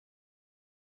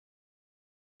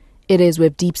It is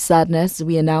with deep sadness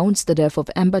we announce the death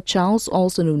of Embert Charles,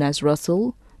 also known as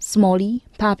Russell, Smalley,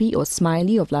 Pappy or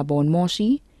Smiley of Labourne,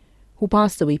 Morshy, who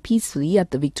passed away peacefully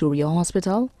at the Victoria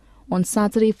Hospital on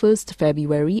Saturday 1st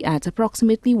February at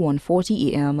approximately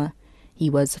 1:40 a.m. He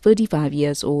was 35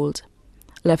 years old.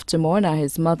 Left to mourn are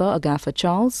his mother, Embert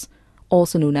Charles,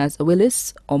 also known as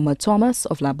Willis or Ma Thomas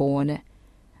of Labourne,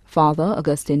 father,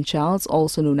 Augustine Charles,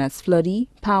 also known as Floody,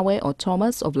 Power or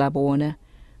Thomas of Labourne,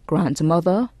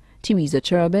 grandmother, Teresa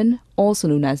Cherubin, also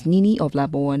known as Nini of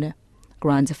Labourne,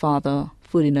 grandfather,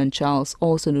 Ferdinand Charles,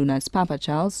 also known as Papa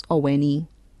Charles or Winnie.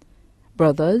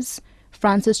 Brothers,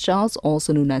 Francis Charles,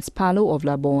 also known as Palo of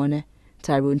Labourne,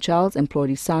 Tyrone Charles,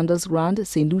 employed Sanders Grand,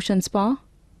 St. Lucian Spa,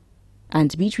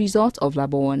 and Beach Resort of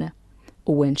Labourne.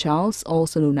 Owen Charles,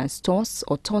 also known as Toss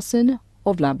or Tossin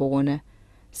of Labourne.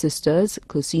 Sisters,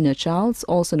 Cosina Charles,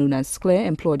 also known as Claire,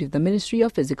 employed with the Ministry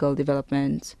of Physical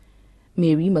Development.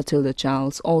 Mary Matilda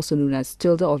Charles, also known as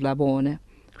Tilda of Labourne.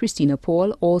 Christina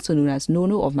Paul, also known as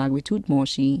Nono of Magnitude,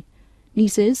 Morshy.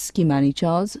 Nieces, Kimani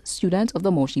Charles, student of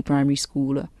the Morshy Primary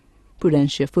School.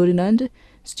 Prudentia Ferdinand,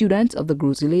 student of the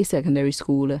Groseley Secondary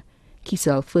School.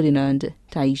 Kisel Ferdinand,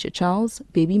 Taisha Charles,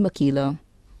 baby Makila.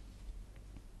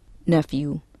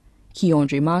 Nephew,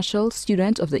 Keandre Marshall,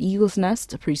 student of the Eagle's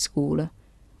Nest Preschool.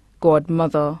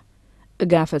 Godmother,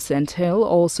 Agatha St. Hill,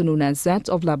 also known as Zet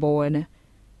of Labourne.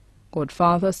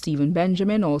 Godfather, Stephen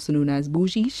Benjamin, also known as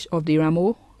Bougiche of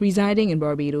Deramo, residing in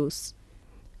Barbados.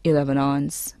 11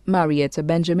 aunts, Marietta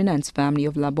Benjamin and family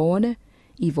of Labourne,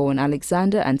 Yvonne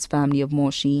Alexander and family of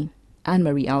Morshy,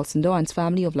 Anne-Marie Alcindor and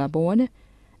family of Labourne,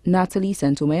 Natalie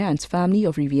Saint-Omer and family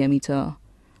of Rivière-Mita,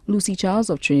 Lucy Charles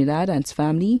of Trinidad and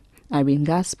family, Irene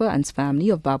Gasper and family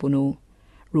of Babono,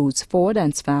 Rose Ford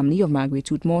and family of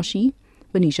Magnitude, Morshy,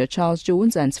 Venetia Charles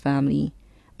Jones and family,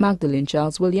 Magdalene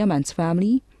Charles William and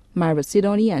family, Myra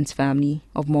Sidoni and family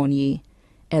of Monnier,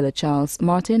 Ella Charles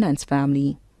Martin and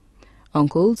family.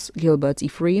 Uncles, Gilbert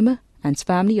Ephraim and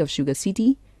family of Sugar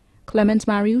City, Clement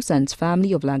Marius and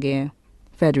family of Laguerre,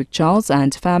 Frederick Charles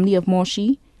and family of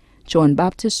Morshy, John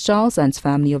Baptist Charles and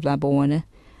family of Labourne,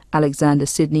 Alexander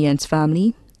Sidney and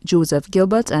family, Joseph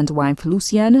Gilbert and wife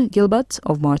Lucienne Gilbert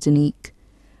of Martinique.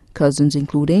 Cousins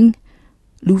including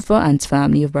Luther and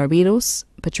family of Barbados,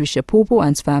 Patricia Popo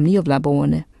and family of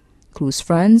Labourne. Close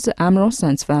friends, Amros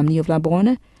and family of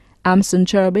Labourne, Amson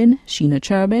Cherubin, Sheena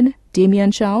Cherubin,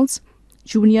 Damian Charles,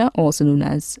 Jr., also known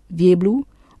as Vieux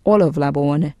all of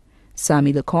Labourne,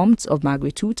 Sammy Lecomte of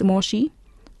Magnitude, Morshy,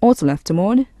 also left to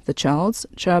mourn the Charles,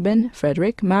 Cherubin,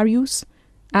 Frederick, Marius,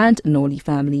 and Nolly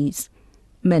families.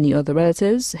 Many other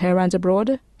relatives, here and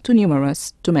abroad, too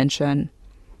numerous to mention.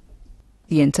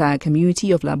 The entire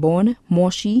community of Labourne,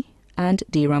 Morshy, and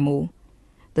Deramo.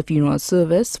 The funeral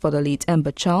service for the late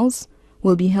Embert Charles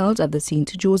will be held at the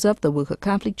St. Joseph the Worker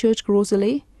Catholic Church,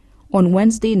 Groseley, on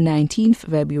Wednesday, 19th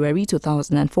February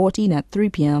 2014 at 3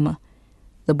 p.m.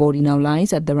 The body now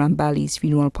lies at the Rambali's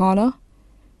funeral parlor.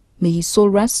 May his soul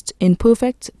rest in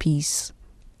perfect peace.